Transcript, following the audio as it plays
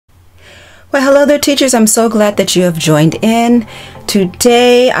Well, hello there, teachers. I'm so glad that you have joined in.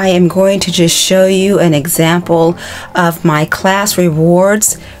 Today, I am going to just show you an example of my class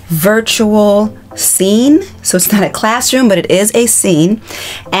rewards virtual scene. So it's not a classroom, but it is a scene.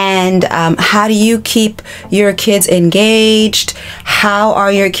 And how do you keep your kids engaged? How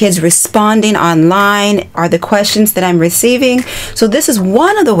are your kids responding online? Are the questions that I'm receiving? So this is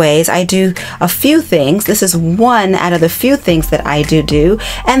one of the ways I do a few things. This is one out of the few things that I do,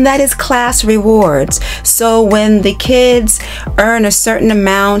 and that is class rewards. So when the kids earn a certain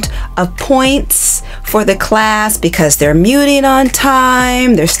amount of points for the class because they're muting on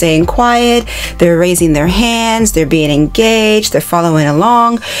time, they're staying quiet, they're raising their hands, they're being engaged, they're following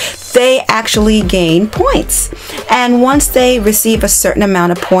along, they actually gain points. And once they receive a certain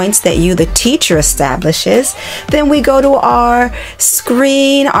amount of points that you, the teacher, establishes, then we go to our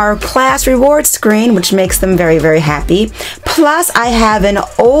screen, our class reward screen, which makes them very, very happy. Plus, I have an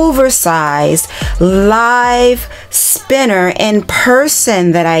oversized live spinner in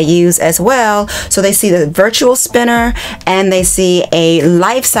person that I use as well. So they see the virtual spinner and they see a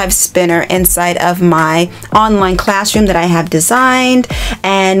life-size spinner inside of my online classroom that I have designed,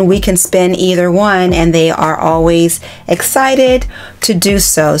 and we can spin either one, and they are always excited to do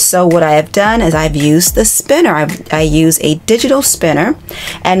so. So what I have done is I've used the spinner. I use a digital spinner,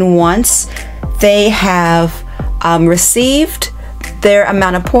 and once they have received their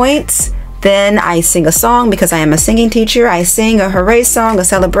amount of points, then I sing a song because I am a singing teacher. I sing a hooray song, a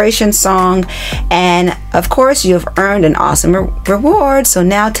celebration song, and of course you have earned an awesome reward. So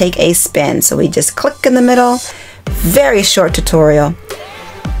now take a spin. So we just click in the middle, very short tutorial.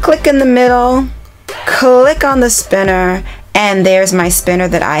 Click in the middle, click on the spinner, and there's my spinner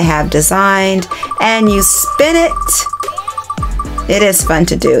that I have designed, and you spin it. It is fun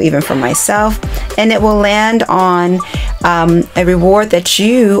to do, even for myself, and it will land on a reward that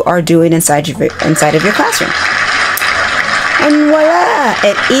you are doing inside of your classroom. And voila!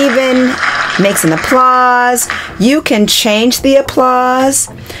 It even makes an applause. You can change the applause.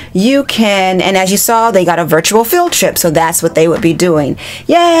 You can, and as you saw, they got a virtual field trip, so that's what they would be doing.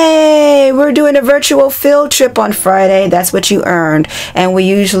 Yay! We're doing a virtual field trip on Friday. That's what you earned. And we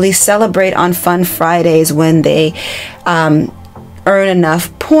usually celebrate on Fun Fridays when they earn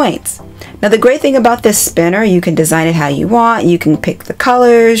enough points. Now the great thing about this spinner, you can design it how you want. You can pick the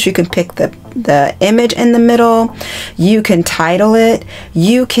colors, you can pick the image in the middle, you can title it,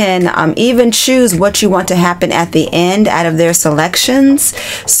 you can even choose what you want to happen at the end out of their selections.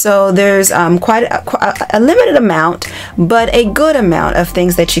 So there's quite a limited amount, but a good amount of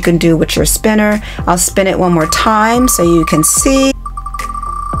things that you can do with your spinner. I'll spin it one more time so you can see.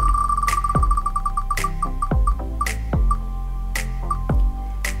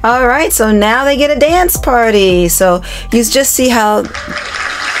 All right, so now they get a dance party. So you just see how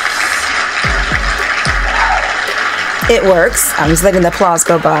it works. I'm just letting the applause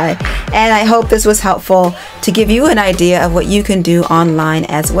go by. And I hope this was helpful to give you an idea of what you can do online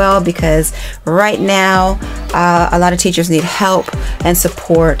as well, because right now a lot of teachers need help and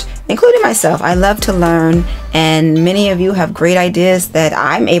support, including myself. I love to learn, and many of you have great ideas that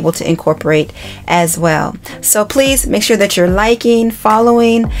I'm able to incorporate as well. So please make sure that you're liking,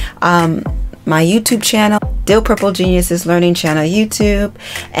 following my YouTube channel, Dill Purple Geniuses Learning Channel YouTube,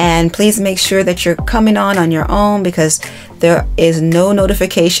 and please make sure that you're coming on your own, because there is no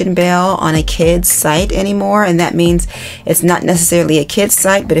notification bell on a kid's site anymore, and that means it's not necessarily a kid's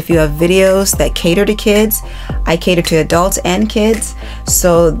site, but if you have videos that cater to kids, I cater to adults and kids,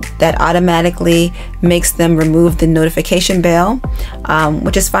 so that automatically makes them remove the notification bell,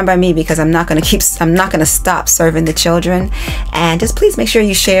 which is fine by me because I'm not going to stop serving the children. And just please make sure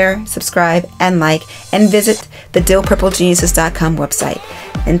you share, subscribe, and like, and visit the DillPurpleGeniuses.com website.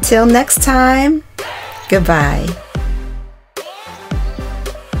 Until next time, goodbye.